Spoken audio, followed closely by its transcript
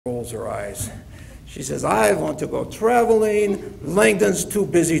rolls her eyes. She says, I want to go traveling. Langdon's too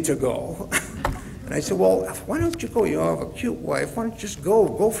busy to go. And I said, well, why don't you go? You have a cute wife. Why don't you just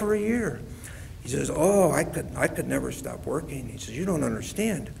go for a year? He says, oh, I could never stop working. He says, you don't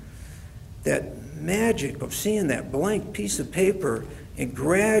understand. That magic of seeing that blank piece of paper and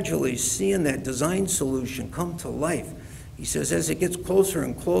gradually seeing that design solution come to life. He says, as it gets closer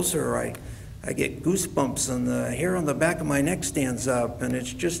and closer, I get goosebumps and the hair on the back of my neck stands up, and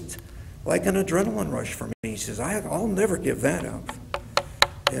it's just like an adrenaline rush for me. He says, I'll never give that up.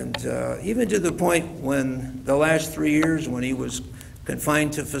 And even to the point when the last 3 years when he was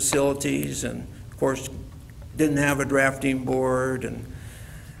confined to facilities and, of course, didn't have a drafting board,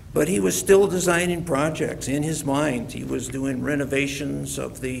 but he was still designing projects in his mind. He was doing renovations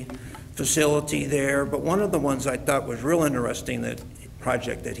of the facility there, but one of the ones I thought was real interesting, that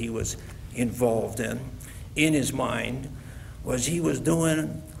project that he was involved in his mind, was he was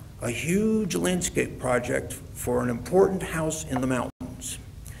doing a huge landscape project for an important house in the mountains.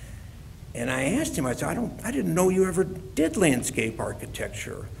 And I asked him, I said, I didn't know you ever did landscape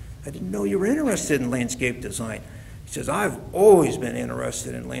architecture. I didn't know you were interested in landscape design. He says, I've always been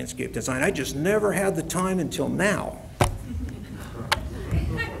interested in landscape design. I just never had the time until now.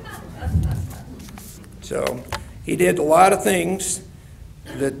 So he did a lot of things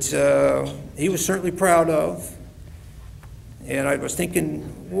that he was certainly proud of. And I was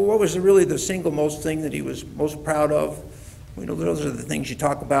thinking, well, what was really the single most thing that he was most proud of? You know, those are the things you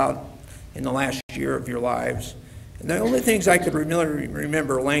talk about in the last year of your lives. And the only things I could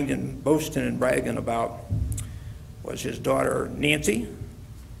remember Langdon boasting and bragging about was his daughter Nancy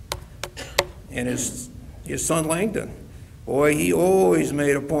and his son Langdon. Boy, he always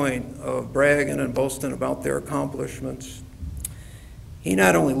made a point of bragging and boasting about their accomplishments. He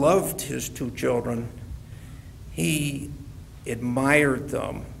not only loved his two children, he admired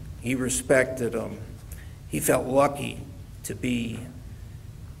them, he respected them. He felt lucky to be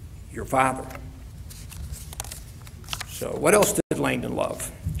your father. So what else did Langdon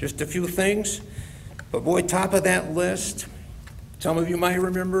love? Just a few things, but boy, top of that list, some of you might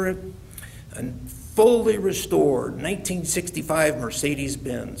remember it, a fully restored 1965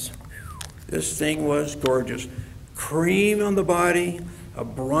 Mercedes-Benz. This thing was gorgeous. Cream on the body, a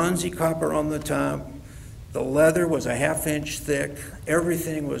bronzy copper on the top. The leather was a half-inch thick.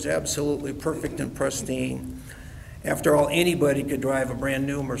 Everything was absolutely perfect and pristine. After all, anybody could drive a brand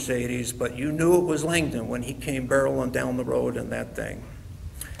new Mercedes, but you knew it was Langdon when he came barreling down the road in that thing.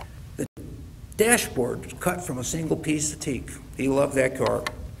 The dashboard was cut from a single piece of teak. He loved that car.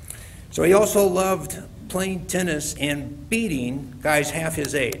 So he also loved playing tennis and beating guys half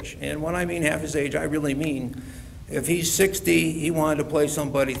his age. And when I mean half his age, I really mean if he's 60, he wanted to play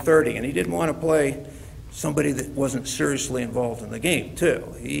somebody 30, and he didn't want to play somebody that wasn't seriously involved in the game,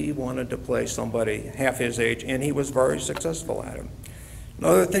 too. He wanted to play somebody half his age, and he was very successful at it.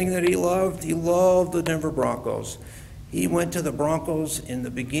 Another thing that he loved the Denver Broncos. He went to the Broncos in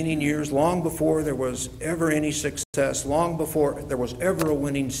the beginning years, long before there was ever any success, long before there was ever a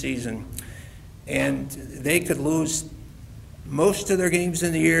winning season. And they could lose most of their games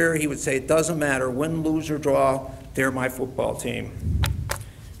in the year. He would say, it doesn't matter, win, lose, or draw, they're my football team.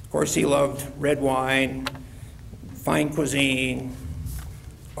 Of course, he loved red wine, fine cuisine,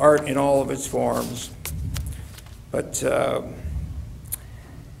 art in all of its forms. But the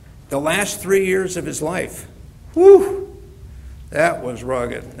last 3 years of his life, whew, that was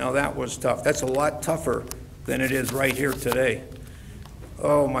rugged. Now that was tough. That's a lot tougher than it is right here today.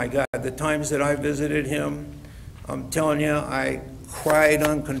 Oh my God, the times that I visited him, I'm telling you, I cried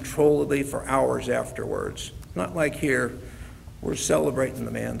uncontrollably for hours afterwards. Not like here. We're celebrating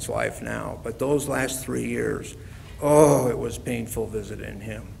the man's life now, but those last 3 years, oh, it was painful visiting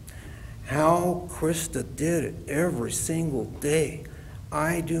him. How Krista did it every single day,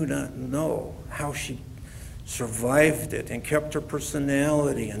 I do not know how she survived it and kept her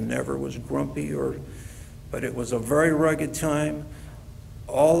personality and never was grumpy, but it was a very rugged time.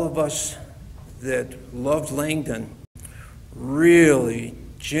 All of us that loved Langdon really,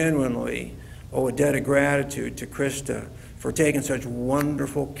 genuinely owe a debt of gratitude to Krista for taking such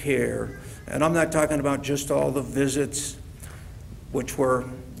wonderful care. And I'm not talking about just all the visits, which were,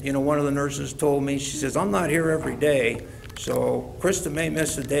 you know, one of the nurses told me, she says, I'm not here every day, so Krista may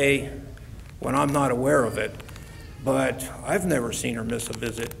miss a day when I'm not aware of it, but I've never seen her miss a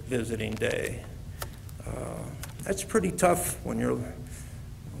visiting day. That's pretty tough when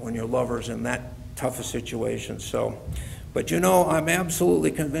your lover's in that tough a situation. So, but you know, I'm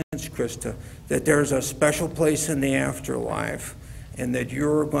absolutely convinced, Krista, that there's a special place in the afterlife and that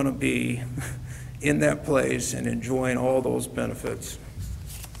you're going to be in that place and enjoying all those benefits.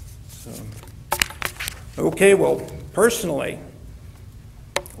 Okay, well, personally,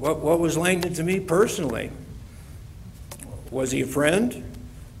 what was Langdon to me personally? Was he a friend?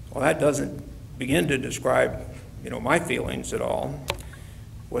 Well, that doesn't begin to describe, my feelings at all.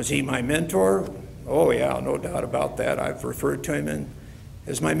 Was he my mentor? Oh yeah, no doubt about that. I've referred to him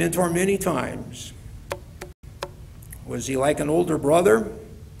as my mentor many times. Was he like an older brother?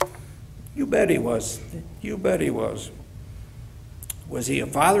 You bet he was. You bet he was. Was he a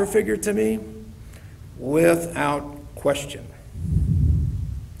father figure to me? Without question.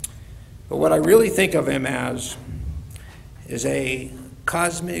 But what I really think of him as is a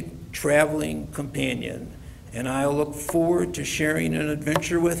cosmic traveling companion, and I look forward to sharing an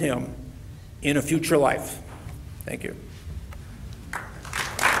adventure with him in a future life. Thank you.